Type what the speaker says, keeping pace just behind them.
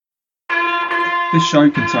This show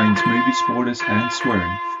contains movie spoilers and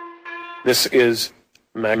swearing. This is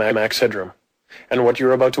Max Headroom, and what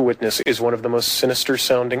you're about to witness is one of the most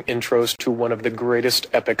sinister-sounding intros to one of the greatest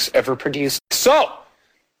epics ever produced. So,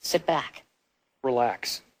 sit back,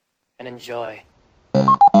 relax, and enjoy. Dude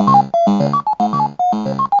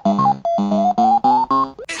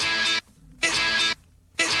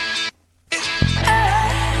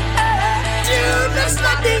looks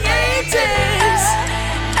like the 80's.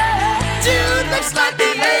 Dude looks like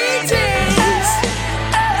the 80's.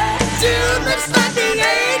 Dude looks like the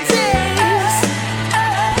 80's.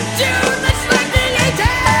 Dude looks like the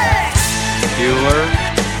 80's. Bueller.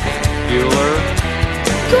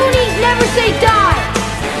 Goonies never say die.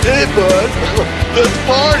 Hey, bud, let's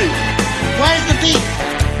party. Where's the beat?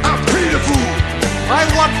 I'm Peter Fool. I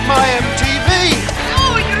want my MTV.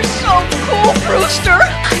 Oh, you're so cool, Brewster.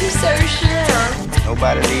 I'm so sure.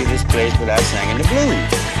 Nobody leave this place without singing the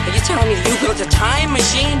blues. Are you telling me that you built a time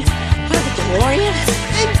machine? What a DeLorean?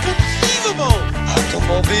 Inconceivable.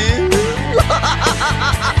 Automobile.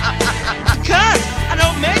 Cut! I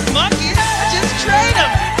don't make monkeys. I just train them.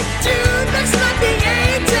 Dude looks like the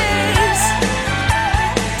 80's.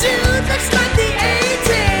 Dude looks like the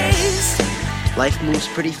 80's. Life moves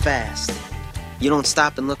pretty fast. You don't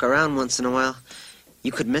stop and look around once in a while,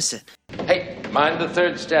 you could miss it. Hey, mind the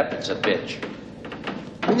third step, it's a bitch.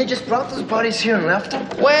 I mean, they just brought those bodies here and left them?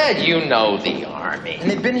 Well, you know the Army. And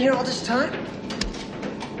they've been here all this time?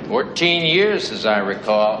 14 years, as I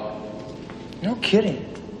recall. No kidding.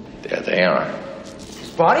 There they are.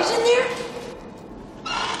 There's bodies in there?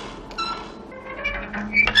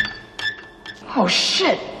 Oh,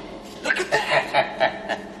 shit. Look at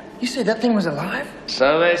that. You said that thing was alive?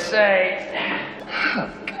 So they say. Oh,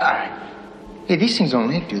 God. Hey, these things don't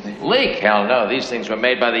leak, do they? Leak? Hell no. These things were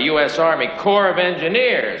made by the U.S. Army Corps of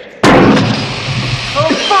Engineers. Oh,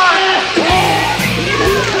 fuck!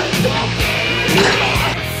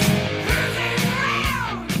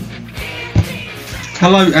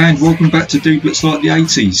 Hello and welcome back to Dude Looks Like the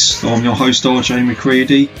 80's. I'm your host RJ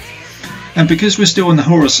McCready. And because we're still in the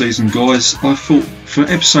horror season, guys, I thought for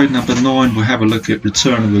episode number 9 we'll have a look at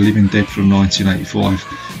Return of the Living Dead from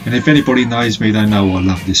 1985. And if anybody knows me, they know I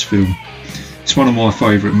love this film. It's one of my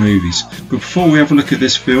favourite movies. But before we have a look at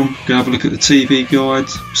this film, we're going to have a look at the TV guide,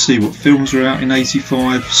 see what films were out in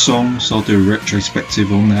 85, songs. I'll do a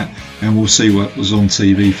retrospective on that, and we'll see what was on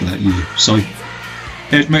TV for that year. So,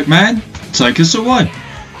 Ed McMahon, take us away.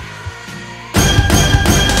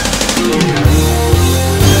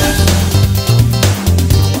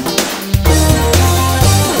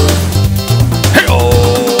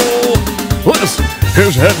 Listen,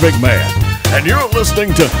 here's Ed McMahon, and you're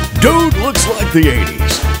listening to Dude Looks Like the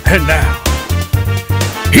 80's. And now,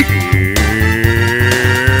 here's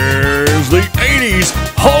the 80's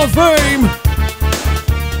Hall of Fame.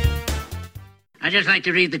 I just like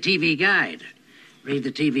to read the TV guide. Read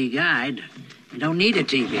the TV guide. You don't need a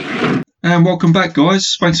TV. And welcome back,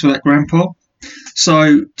 guys. Thanks for that, Grandpa.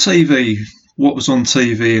 So, TV. What was on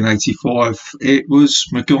TV in 85? It was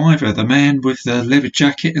MacGyver, the man with the leather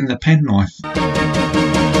jacket and the penknife.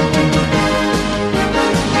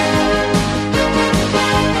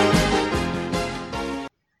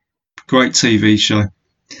 Great TV show.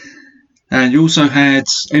 And you also had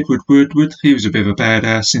Edward Woodward. He was a bit of a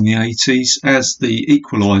badass in the 80s as the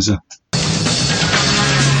Equalizer.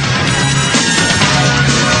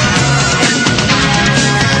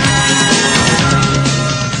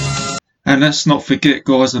 And let's not forget,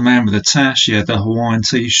 guys, the man with the tash. He had the Hawaiian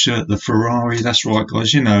t-shirt, the Ferrari. That's right,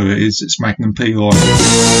 guys, you know who it is. It's Magnum P.I.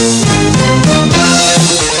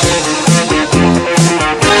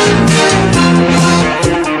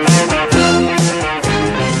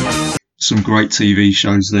 Some great TV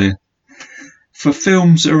shows there. For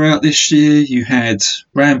films that are out this year, you had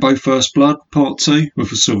Rambo First Blood Part 2 with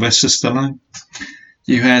Sylvester Stallone.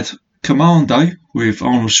 You had Commando with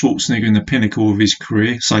Arnold Schwarzenegger in the pinnacle of his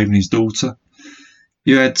career, saving his daughter.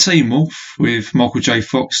 You had Teen Wolf with Michael J.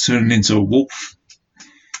 Fox turning into a wolf.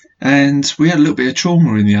 And we had a little bit of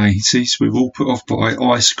trauma in the 80s. We were all put off by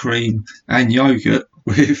ice cream and yogurt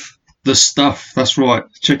with The Stuff. That's right,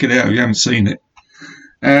 check it out if you haven't seen it.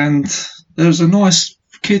 And there was a nice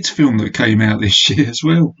kids film that came out this year as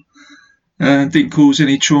well. And didn't cause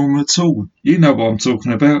any trauma at all. You know what I'm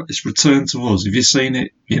talking about. It's Return to Oz. If you've seen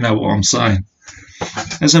it, you know what I'm saying.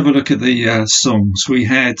 Let's have a look at the songs. We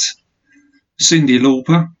had Cyndi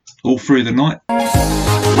Lauper, All Through the Night.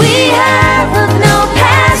 We have no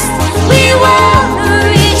past. We won't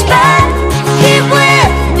reach back. Keep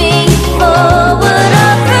with me forward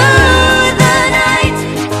all through the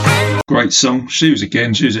night. Great song. She was at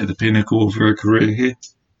the pinnacle of her career here.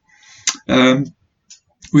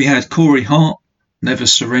 We had Corey Hart, Never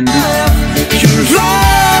Surrender. You're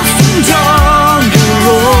lost on your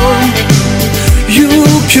own. You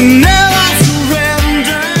can never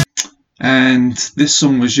surrender. And this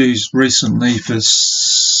song was used recently for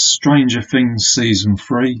Stranger Things Season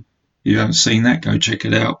 3. If you haven't seen that, go check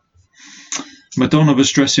it out. Madonna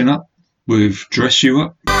was dressing up with Dress You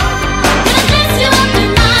Up.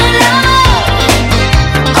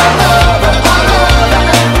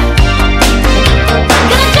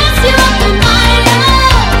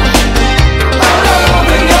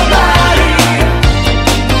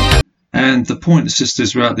 And the Pointer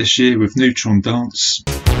Sisters were out this year with Neutron Dance.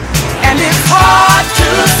 And it's hard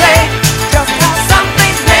to say just how some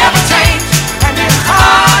things never change. And it's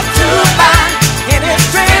hard to find any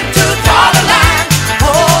strength to draw the line.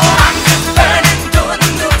 Oh, I'm just learning, doing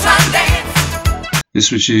the Neutron dance.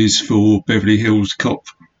 This was used for Beverly Hills Cop.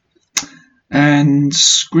 And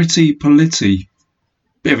Scritti Politti,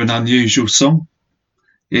 bit of an unusual song.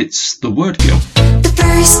 It's The Word Girl. The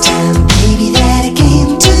first time, baby, that I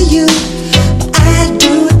came to you, I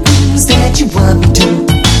do things that you want me to.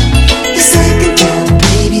 The second time,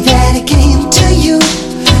 baby, that I came to you,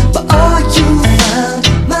 but all you found,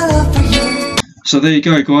 my love for you. So there you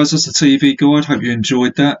go, guys. That's the TV guide. Hope you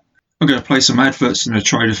enjoyed that. I'm going to play some adverts in the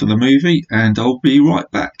trailer for the movie, and I'll be right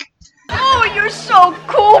back. Oh, you're so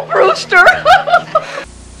cool, Brewster.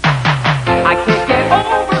 I can't get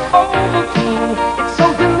over Ovaltine. It's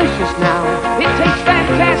so delicious now. It tastes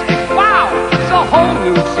fantastic. Wow, it's a whole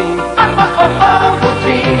new scene.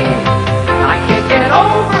 Ovaltine. I can't get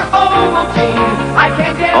over Ovaltine. I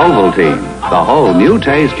can't get Ovaltine, the whole new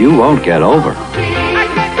taste you won't get over. I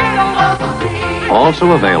can't get Ovaltine.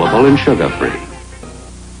 Also available in sugar-free.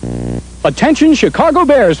 Attention Chicago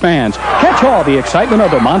Bears fans, catch all the excitement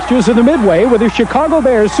of the Monsters of the Midway with the Chicago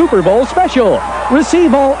Bears Super Bowl special.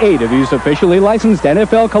 Receive all 8 of these officially licensed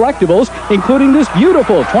NFL collectibles, including this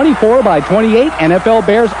beautiful 24x28 NFL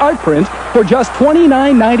Bears art print for just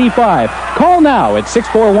 $29.95. Call now at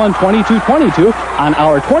 641-2222 on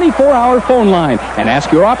our 24-hour phone line and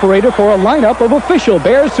ask your operator for a lineup of official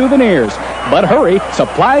Bears souvenirs. But hurry,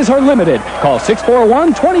 supplies are limited. Call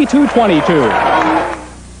 641-2222.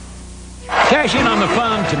 Cash in on the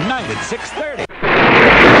fun tonight at 6:30.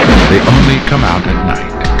 They only come out at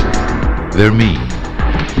night. They're mean,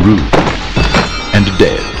 rude, and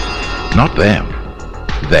dead. Not them.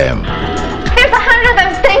 Them. There's 100 of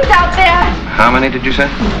those things out there. How many did you say?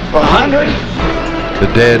 100? The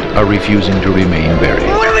dead are refusing to remain buried.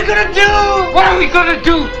 What are we gonna do? What are we gonna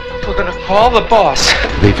do? We're gonna call the boss.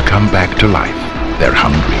 They've come back to life. They're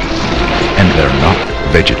hungry. And they're not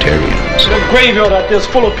vegetarians. The graveyard out there is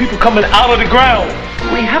full of people coming out of the ground.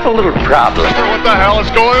 We have a little problem. What the hell is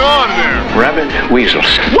going on there? Rabbit weasels.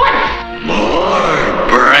 What? More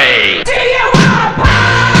brain. Do you want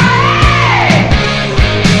pie?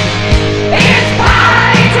 It's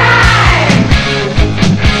pie time.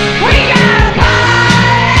 We got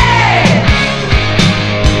pie.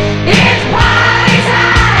 It's pie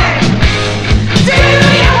time. Do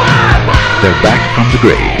you want pie? They're back from the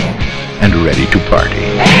grave and ready to party.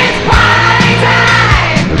 It's pie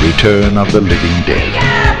time. The return of the living dead.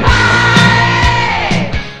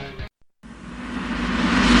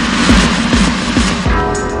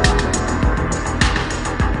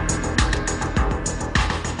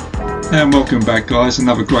 And welcome back, guys.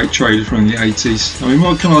 Another great trailer from the 80s. I mean,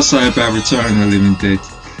 what can I say about Return of the Living Dead?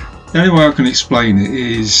 The only way I can explain it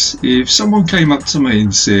is if someone came up to me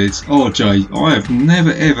and said, "Oh Jay, I have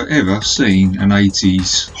never ever seen an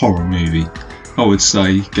 80s horror movie," I would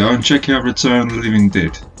say, go and check out Return of the Living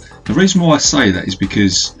Dead. The reason why I say that is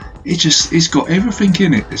because it's got everything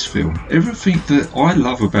in it, this film. Everything that I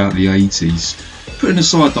love about the 80s. Putting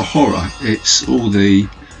aside the horror, it's all the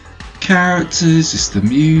characters, it's the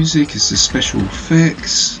music, it's the special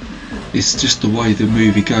effects, it's just the way the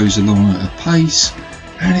movie goes along at a pace.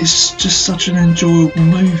 And it's just such an enjoyable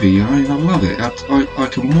movie. I mean, I love it. I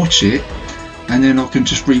can watch it and then I can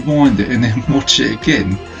just rewind it and then watch it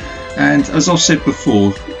again. And as I've said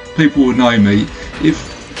before, people will know me.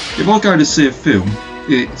 If I go to see a film,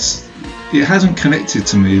 it hasn't connected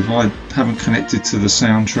to me if I haven't connected to the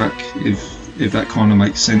soundtrack, if that kind of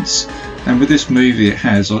makes sense. And with this movie it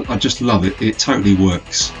has. I just love it. It totally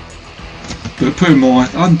works. But putting my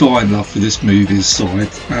undying love for this movie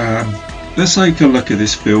aside, let's take a look at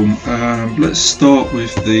this film. Let's start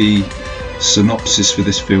with the synopsis for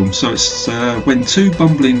this film. So it's when 2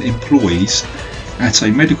 bumbling employees at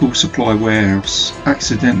a medical supply warehouse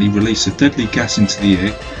accidentally release a deadly gas into the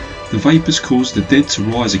air, the vapours cause the dead to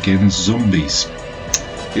rise again as zombies.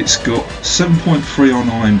 It's got 7.3 on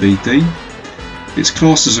IMDb, It's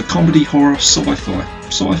classed as a comedy, horror,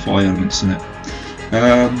 sci-fi elements in it.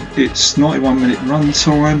 It's 91-minute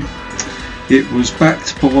runtime. It was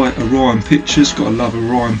backed by Orion Pictures. Gotta love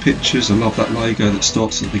Orion Pictures. I love that logo that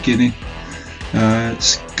starts at the beginning.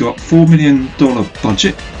 It's got $4 million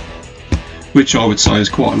budget, which I would say is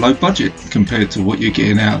quite a low budget compared to what you're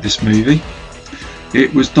getting out of this movie.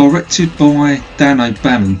 It was directed by Dan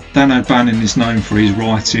O'Bannon. Dan O'Bannon is known for his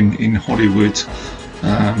writing in Hollywood.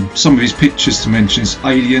 Some of his pictures to mention is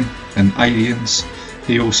Alien and Aliens.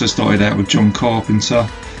 He also started out with John Carpenter.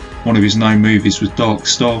 One of his known movies was Dark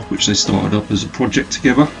Star, which they started up as a project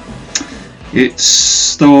together. It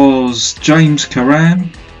stars James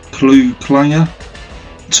Caan, Clu Klanger,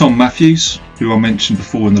 Tom Matthews, who I mentioned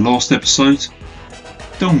before in the last episode,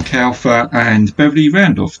 Don Calfer and Beverly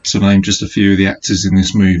Randolph, to name just a few of the actors in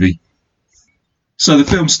this movie. So the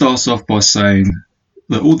film starts off by saying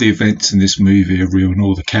that all the events in this movie are real and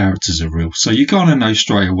all the characters are real. So you kind of know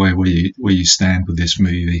straight away where you stand with this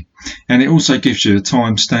movie. And it also gives you a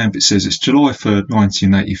timestamp. It says it's July 3rd,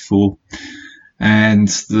 1984. And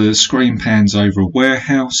the screen pans over a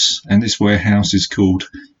warehouse. And this warehouse is called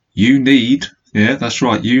You Need, yeah, that's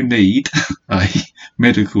right, You Need a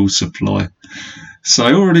Medical Supply.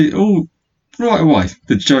 So right away,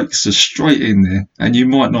 the jokes are straight in there. And you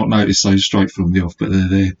might not notice those straight from the off, but they're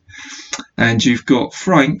there. And you've got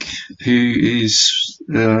Frank, who is,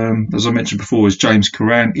 as I mentioned before, is James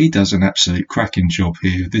Caan. He does an absolute cracking job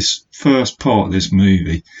here. This first part of this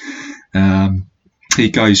movie, he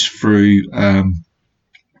goes through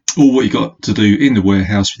all what you got to do in the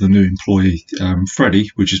warehouse with the new employee,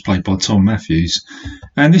 Freddie, which is played by Tom Matthews.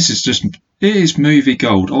 And this is just, it is movie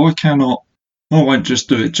gold. I won't just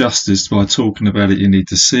do it justice by talking about it. You need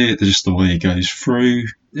to see it. Just the way he goes through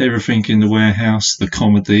everything in the warehouse, the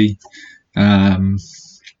comedy,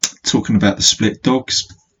 talking about the split dogs.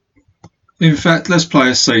 In fact, let's play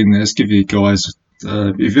a scene there. Let's give you guys,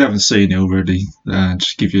 if you haven't seen it already,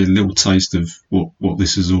 just give you a little taste of what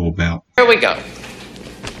this is all about. Here we go.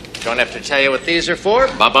 Don't have to tell you what these are for.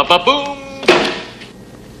 Ba-ba-ba-boom.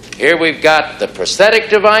 Here we've got the prosthetic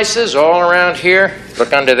devices all around here.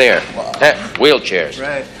 Look under there. Wow. Wheelchairs.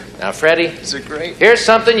 Right. Now, Freddie. Is it great? Here's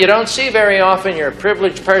something you don't see very often. You're a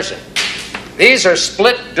privileged person. These are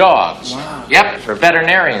split dogs. Wow. Yep, for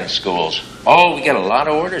veterinarian schools. Oh, we get a lot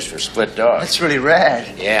of orders for split dogs. That's really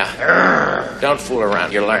rad. Yeah. Don't fool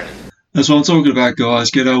around. You're learning. That's what I'm talking about,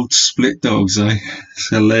 guys. Good old split dogs, eh? It's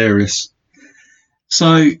hilarious.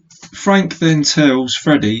 So Frank then tells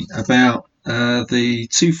Freddie about the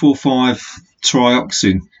 2,4,5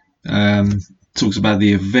 trioxin. Talks about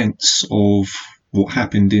the events of what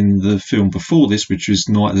happened in the film before this, which was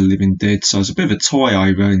Night of the Living Dead. So it's a bit of a tie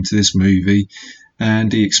over into this movie,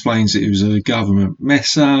 and he explains that it was a government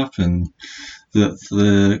mess up and that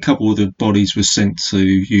a couple of the bodies were sent to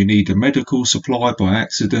You Need a Medical Supply by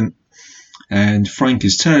accident. And Frank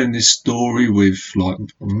is telling this story with like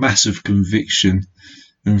massive conviction,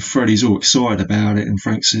 and Freddie's all excited about it, and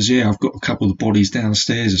Frank says, yeah, I've got a couple of the bodies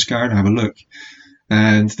downstairs, let's go and have a look.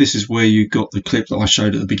 And this is where you got the clip that I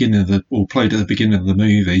showed at the beginning played at the beginning of the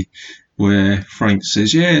movie, where Frank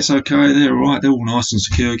says, yeah, it's okay, they're all right, they're all nice and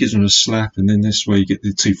secure, gives them a slap, and then this way you get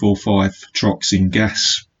the 2,4,5 troxin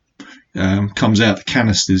gas comes out the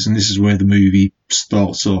canisters, and this is where the movie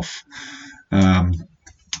starts off.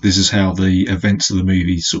 This is how the events of the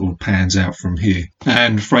movie sort of pans out from here.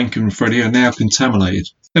 And Frank and Freddie are now contaminated.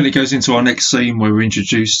 Then it goes into our next scene where we're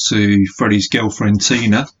introduced to Freddie's girlfriend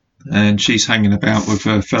Tina, and she's hanging about with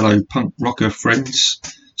her fellow punk rocker friends,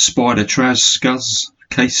 Spider, Traz, Scuzz,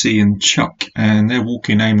 Casey and Chuck, and they're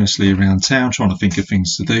walking aimlessly around town trying to think of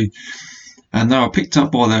things to do. And they are picked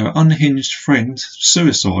up by their unhinged friend,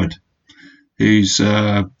 Suicide, who's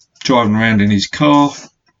driving around in his car.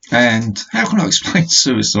 And how can I explain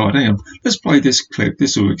Suicide? Hang on, let's play this clip.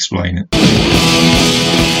 This will explain it.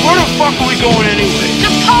 Where the fuck are we going anyway?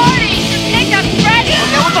 The party! To pick up Freddie!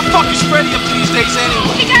 Oh, yeah, what the fuck is Freddie up to these days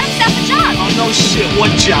anyway? He got himself a job. Oh, no shit.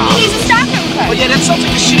 What job? He's a stockroom clerk. Oh, yeah, that sounds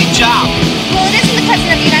like a shitty job. Well, it isn't the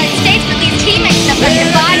President of the United States, but at least he makes stuff like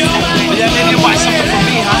your buy stuff. Oh, yeah, maybe you'll buy something from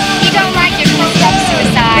me, huh? You don't like your cool stuff,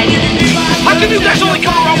 Suicide. How come you guys only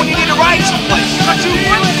come around when you need to ride someplace? Not you,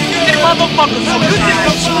 motherfucker.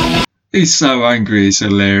 He's so angry, it's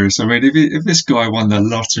hilarious. I mean, if this guy won the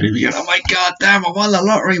lottery, he'd be going, oh my god damn, I won the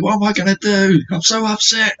lottery, what am I going to do? I'm so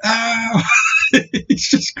upset. Oh. It's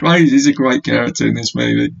just crazy. He's a great character in this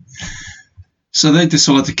movie. So they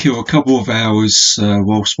decide to kill a couple of hours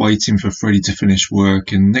whilst waiting for Freddie to finish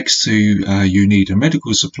work, and next to You Need a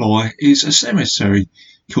Medical Supply is a cemetery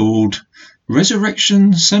called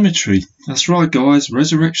Resurrection Cemetery. That's right, guys.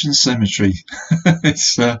 Resurrection Cemetery.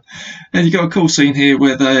 It's and you got a cool scene here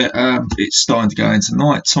where it's starting to go into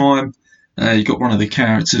night time. You got one of the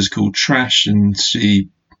characters called Trash, and she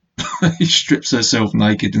strips herself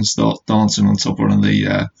naked and starts dancing on top of one of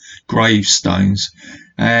the gravestones.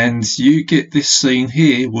 And you get this scene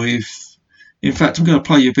here with. In fact, I'm going to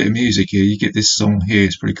play you a bit of music here. You get this song here.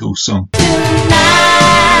 It's a pretty cool song.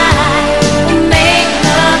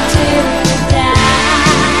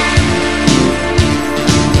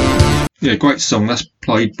 Yeah, great song. That's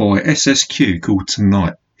played by SSQ called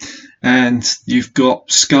Tonight. And you've got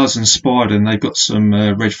Scuzz and Spider, and they've got some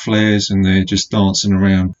red flares, and they're just dancing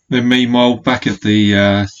around. Then meanwhile, back at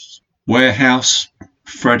the warehouse,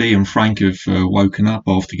 Freddy and Frank have woken up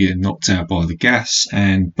after getting knocked out by the gas,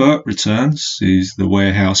 and Bert returns, who's the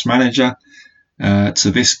warehouse manager,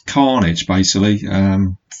 to this carnage, basically.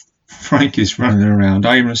 Frank is running around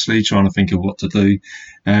aimlessly, trying to think of what to do,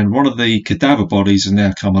 and one of the cadaver bodies has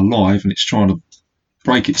now come alive, and it's trying to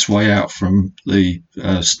break its way out from the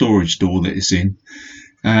storage door that it's in.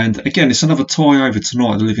 And again, it's another tie over to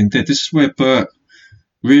Night of the Living Dead. This is where Bert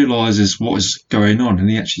realises what is going on, and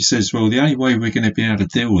he actually says, well, the only way we're going to be able to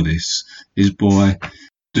deal with this is by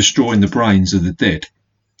destroying the brains of the dead.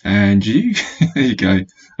 And there you go.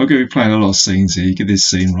 I'm going to be playing a lot of scenes here. You get this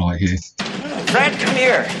scene right here. Fred, come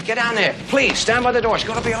here. Get down there. Please, stand by the door. It's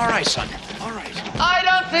going to be all right, son. All right. I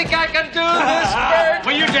don't think I can do this, Bert.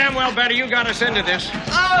 Well, you damn well better. You got us into this.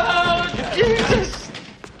 Oh, Jesus.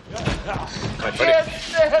 Right, buddy.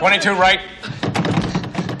 22 right.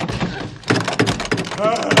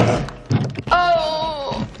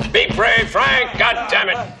 Oh. Be brave, Frank. God damn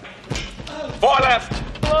it. 4 left.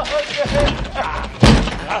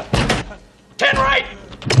 10 right.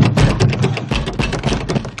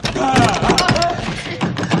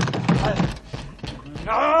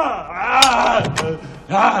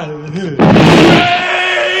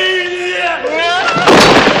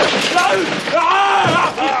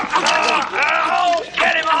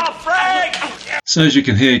 Get him off, Frank! So as you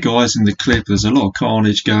can hear, guys, in the clip, there's a lot of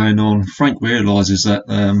carnage going on. Frank realises that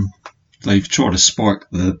they've tried to spike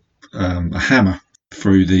a hammer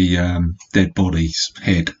through the dead body's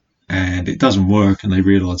head, and it doesn't work, and they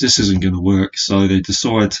realise this isn't going to work, so they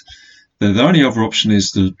decide that the only other option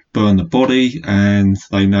is to burn the body, and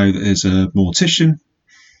they know that there's a mortician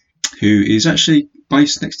who is actually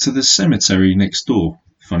based next to the cemetery next door,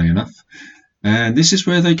 funny enough. And this is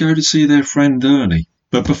where they go to see their friend Ernie.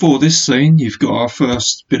 But before this scene, you've got our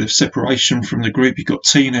first bit of separation from the group. You've got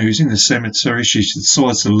Tina, who's in the cemetery. She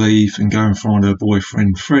decides to leave and go and find her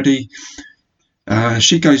boyfriend Freddie.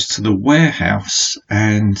 She goes to the warehouse,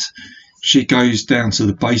 and she goes down to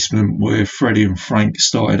the basement where Freddie and Frank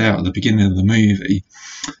started out at the beginning of the movie.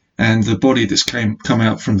 And the body that's come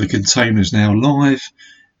out from the container is now alive.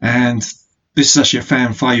 And this is actually a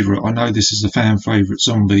fan favourite. I know this is a fan favourite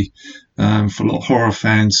zombie for a lot of horror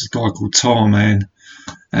fans. A guy called Tarman.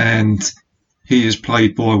 And he is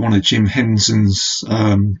played by one of Jim Henson's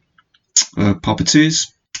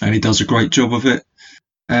puppeteers. And he does a great job of it.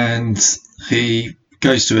 And he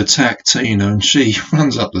goes to attack Tina, and she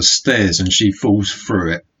runs up the stairs and she falls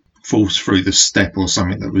through it. Falls through the step or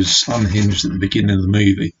something that was unhinged at the beginning of the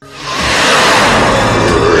movie.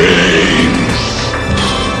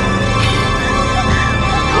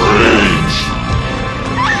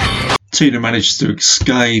 Tina manages to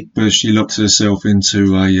escape, but she locks herself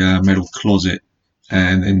into a metal closet,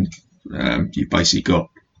 and then you basically got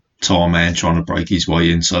Tarman trying to break his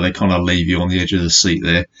way in, so they kind of leave you on the edge of the seat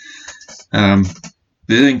there. They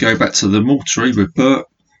then go back to the mortuary with Bert,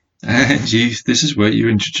 and this is where you're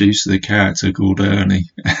introduced to the character called Ernie.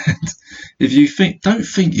 And if you don't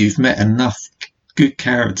think you've met enough good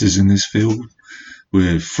characters in this film,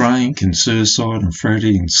 with Frank and Suicide and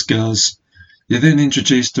Freddy and Scuzz, you're then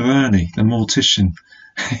introduced to Ernie, the mortician.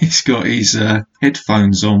 He's got his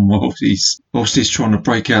headphones on whilst he's trying to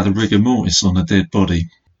break out the rigor mortis on a dead body.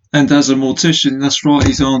 And as a mortician, that's right,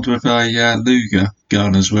 he's armed with a Luger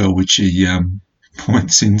gun as well, which he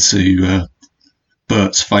points into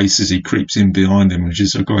Bert's face as he creeps in behind him, which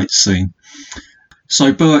is a great scene.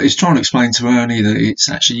 So Bert is trying to explain to Ernie that it's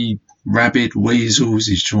actually rabid weasels.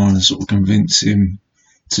 He's trying to sort of convince him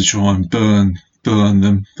to try and burn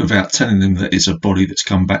them without telling them that it's a body that's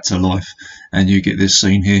come back to life. And you get this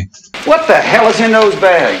scene here. What the hell is in those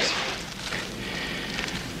bags?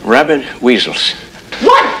 Rabid weasels.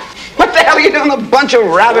 What? What the hell are you doing, a bunch of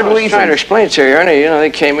rabid weasels? I was trying to explain to you, Ernie. They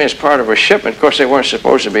came in as part of a shipment. Of course, they weren't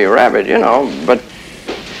supposed to be rabid, but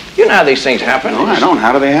you know how these things happen. No, I don't.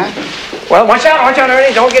 How do they happen? Well, watch out,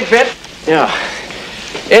 Ernie. Don't get bit. Yeah.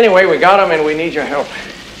 Anyway, we got them, and we need your help.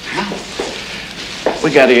 We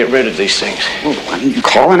gotta get rid of these things. Well, why don't you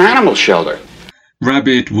call an animal shelter?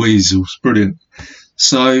 Rabid weasels, brilliant.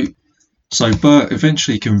 So Bert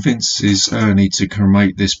eventually convinces Ernie to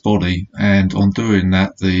cremate this body, and on doing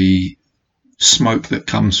that, the smoke that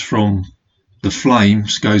comes from the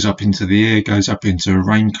flames goes up into the air, goes up into a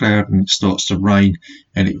rain cloud, and it starts to rain,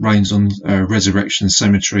 and it rains on Resurrection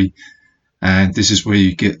Cemetery. And this is where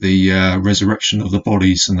you get the resurrection of the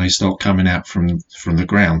bodies, and they start coming out from the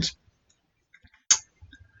ground.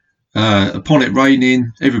 Upon it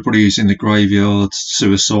raining, everybody who's in the graveyard,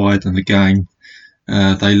 Suicide and the gang,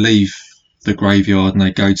 they leave the graveyard and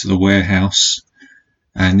they go to the warehouse.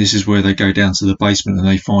 And this is where they go down to the basement and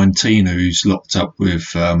they find Tina, who's locked up with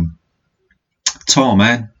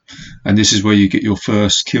Tarman. And this is where you get your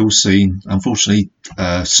first kill scene. Unfortunately,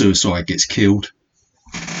 Suicide gets killed.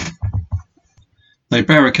 They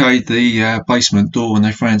barricade the basement door and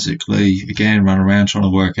they frantically, again, run around trying to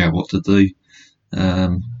work out what to do.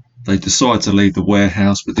 They decide to leave the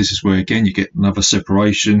warehouse, but this is where, again, you get another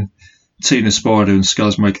separation. Tina, Spider and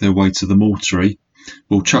Scuzz make their way to the mortuary,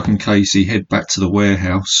 while Chuck and Casey head back to the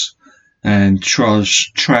warehouse, and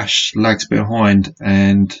Trash lags behind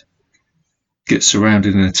and gets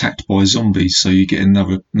surrounded and attacked by zombies, so you get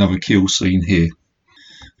another kill scene here.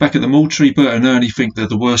 Back at the mortuary, Bert and Ernie think that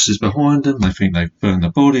the worst is behind them. They think they've burned the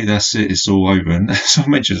body. That's it. It's all over. And as I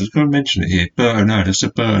mentioned, I was going to mention it here. Bert and Ernie. I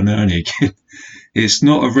said Bert and Ernie again. It's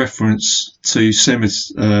not a reference to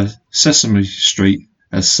Sesame Street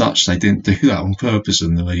as such. They didn't do that on purpose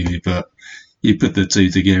in the movie, but you put the two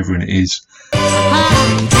together and it is.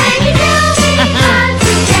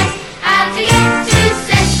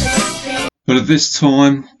 But at this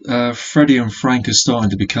time, Freddie and Frank are starting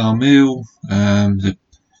to become ill. They're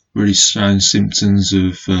really showing symptoms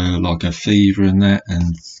of like a fever and that,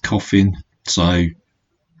 and coughing. So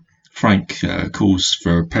Frank calls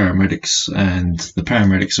for paramedics, and the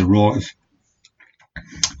paramedics arrive.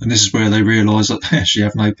 And this is where they realise that they actually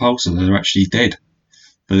have no pulse, and they're actually dead,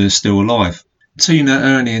 but they're still alive. Tina,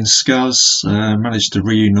 Ernie and Scuzz manage to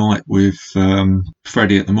reunite with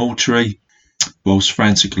Freddie at the mortuary, whilst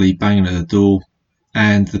frantically banging at the door,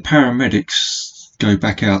 and the paramedics go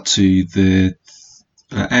back out to the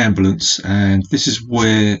ambulance, and this is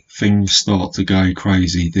where things start to go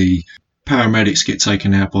crazy. The paramedics get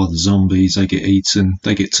taken out by the zombies, they get eaten,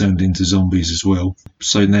 they get turned into zombies as well.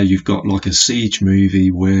 So now you've got like a siege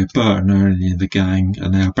movie where Bert and Ernie and the gang are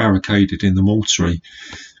now barricaded in the mortuary.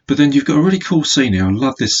 But then you've got a really cool scene here. I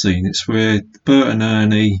love this scene. It's where Bert and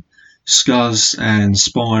Ernie, Scuzz and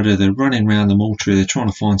Spider, they're running around the mortuary, they're trying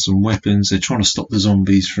to find some weapons, they're trying to stop the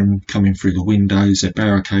zombies from coming through the windows, they're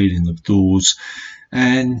barricading the doors.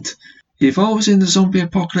 And if I was in the zombie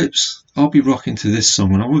apocalypse, I'll be rocking to this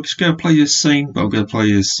song. And I'm just going to play you a scene, but I'm going to play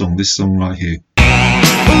you this song right here.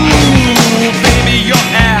 Ooh, baby, your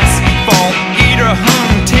asphalt eater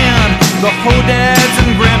hung 10. The Hodads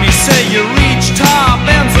and Grammys say you reach top,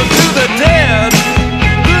 and so do the dead.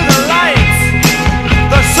 Through the lights,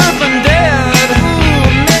 the surfing dead. Ooh,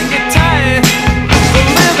 make it tight. The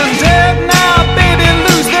living dead now, baby,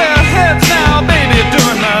 lose their heads now, baby,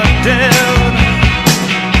 doing the dead.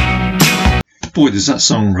 Boy, does that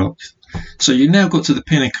song rock. So you now got to the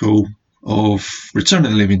pinnacle of Return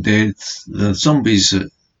of the Living Dead. The zombies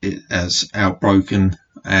has outbroken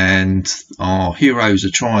and our heroes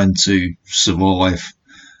are trying to survive.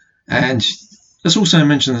 And let's also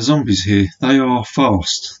mention the zombies here. They are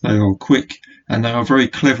fast, they are quick, and they are very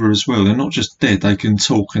clever as well. They're not just dead, they can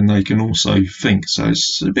talk and they can also think. So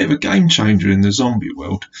it's a bit of a game changer in the zombie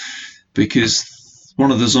world, because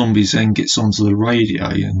one of the zombies then gets onto the radio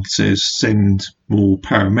and says, send more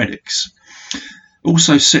paramedics.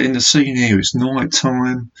 Also setting the scene here, it's night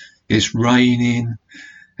time, it's raining,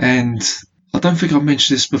 and I don't think I've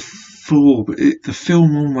mentioned this before, but the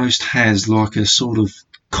film almost has like a sort of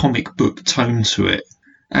comic book tone to it.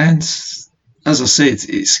 And as I said,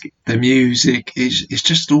 it's the music, it's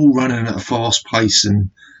just all running at a fast pace, and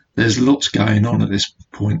there's lots going on at this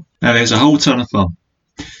point. Now there's a whole ton of fun.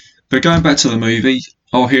 But going back to the movie,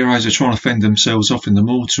 our heroes are trying to fend themselves off in the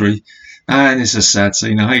mortuary, and it's a sad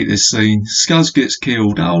scene. I hate this scene. Scuzz gets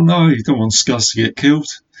killed. Oh no, you don't want Scuzz to get killed.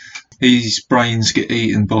 His brains get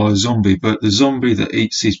eaten by a zombie, but the zombie that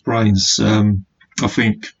eats his brains, I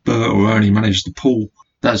think Bert or Ernie managed to pull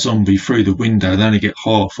that zombie through the window. They only get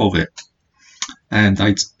half of it, and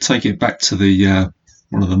they take it back to the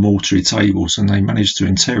one of the mortuary tables, and they manage to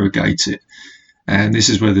interrogate it. And this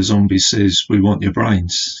is where the zombie says, "We want your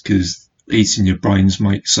brains," because eating your brains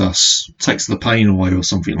takes the pain away or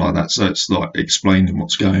something like that. So it's like explaining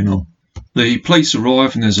what's going on. The police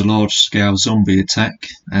arrive and there's a large-scale zombie attack.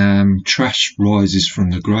 Trash rises from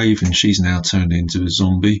the grave and she's now turned into a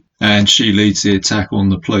zombie. And she leads the attack on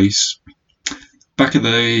the police. Back at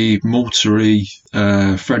the mortuary,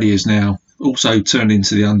 Freddy is now also turned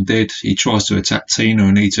into the undead. He tries to attack Tina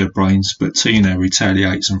and eat her brains, but Tina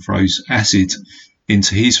retaliates and throws acid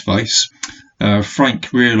into his face.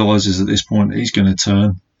 Frank realises at this point that he's going to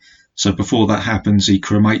turn. So before that happens, he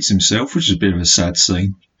cremates himself, which is a bit of a sad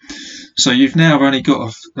scene. So you've now only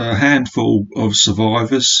got a handful of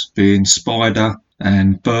survivors, being Spider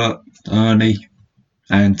and Bert, Ernie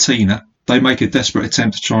and Tina. They make a desperate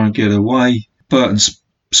attempt to try and get away. Bert and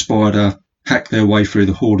Spider hack their way through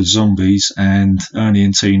the horde of zombies, and Ernie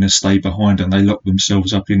and Tina stay behind and they lock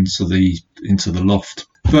themselves up into the loft.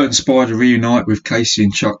 Bert and Spider reunite with Casey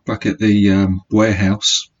and Chuck back at the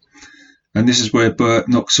warehouse. And this is where Bert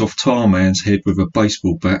knocks off Tarman's head with a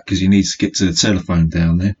baseball bat because he needs to get to the telephone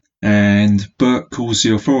down there. And Bert calls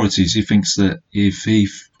the authorities. He thinks that if he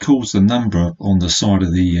calls the number on the side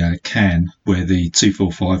of the can where the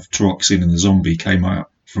 245 trioxin and the zombie came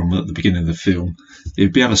out from at the beginning of the film,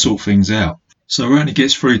 he'd be able to sort things out. So Ernie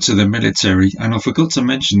gets through to the military, and I forgot to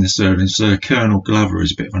mention this earlier, so Colonel Glover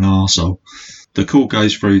is a bit of an arsehole. The call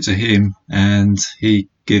goes through to him, and he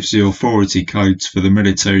gives the authority codes for the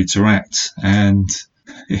military to act, and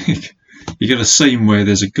you get a scene where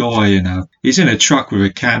there's a guy he's in a truck with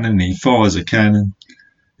a cannon, he fires a cannon,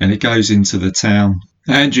 and it goes into the town,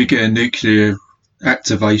 and you get a nuclear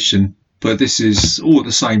activation. But this is all at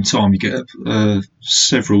the same time. You get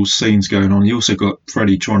several scenes going on. You also got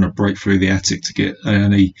Freddy trying to break through the attic to get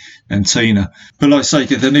Ernie and Tina. But like I say, you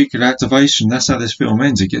get the nuclear activation. That's how this film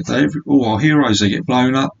ends. You get all our heroes, they get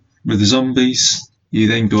blown up with the zombies. You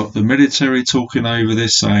then got the military talking over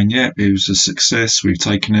this, saying, "Yep, it was a success. We've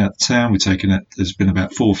taken out the town. There's been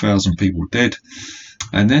about 4,000 people dead."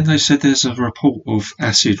 And then they said there's a report of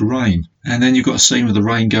acid rain. And then you've got a scene with the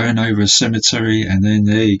rain going over a cemetery, and then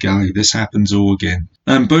there you go, this happens all again.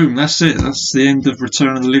 And boom, that's it. That's the end of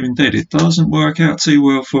Return of the Living Dead. It doesn't work out too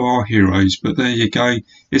well for our heroes, but there you go.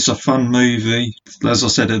 It's a fun movie. As I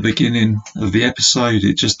said at the beginning of the episode,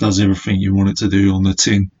 it just does everything you want it to do on the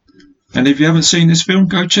tin. And if you haven't seen this film,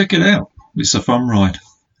 go check it out. It's a fun ride.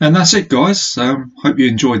 And that's it, guys. Hope you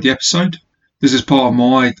enjoyed the episode. This is part of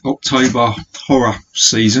my October horror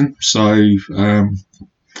season, so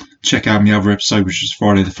check out my other episode, which is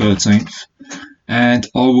Friday the 13th. And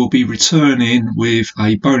I will be returning with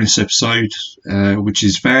a bonus episode, which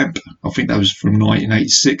is Vamp. I think that was from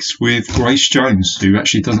 1986 with Grace Jones, who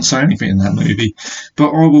actually doesn't say anything in that movie.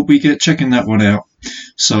 But I will be checking that one out,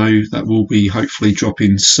 so that will be hopefully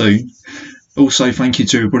dropping soon. Also, thank you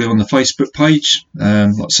to everybody on the Facebook page.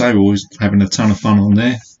 Like I say, we're always having a ton of fun on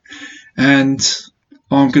there. And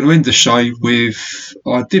I'm going to end the show with,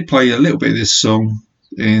 I did play a little bit of this song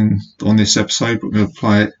on this episode, but I'm going to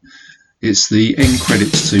play it. It's the end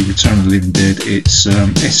credits to Return of the Living Dead. It's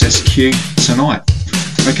SSQ Tonight.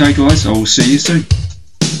 Okay guys, I will see you soon.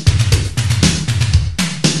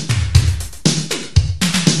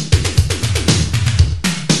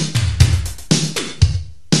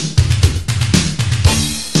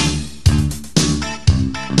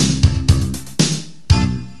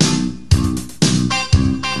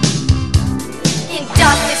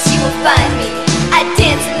 Find me, I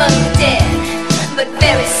dance among the dead, but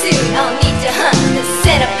very soon I'll need to hunt the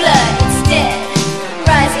scent of blood instead.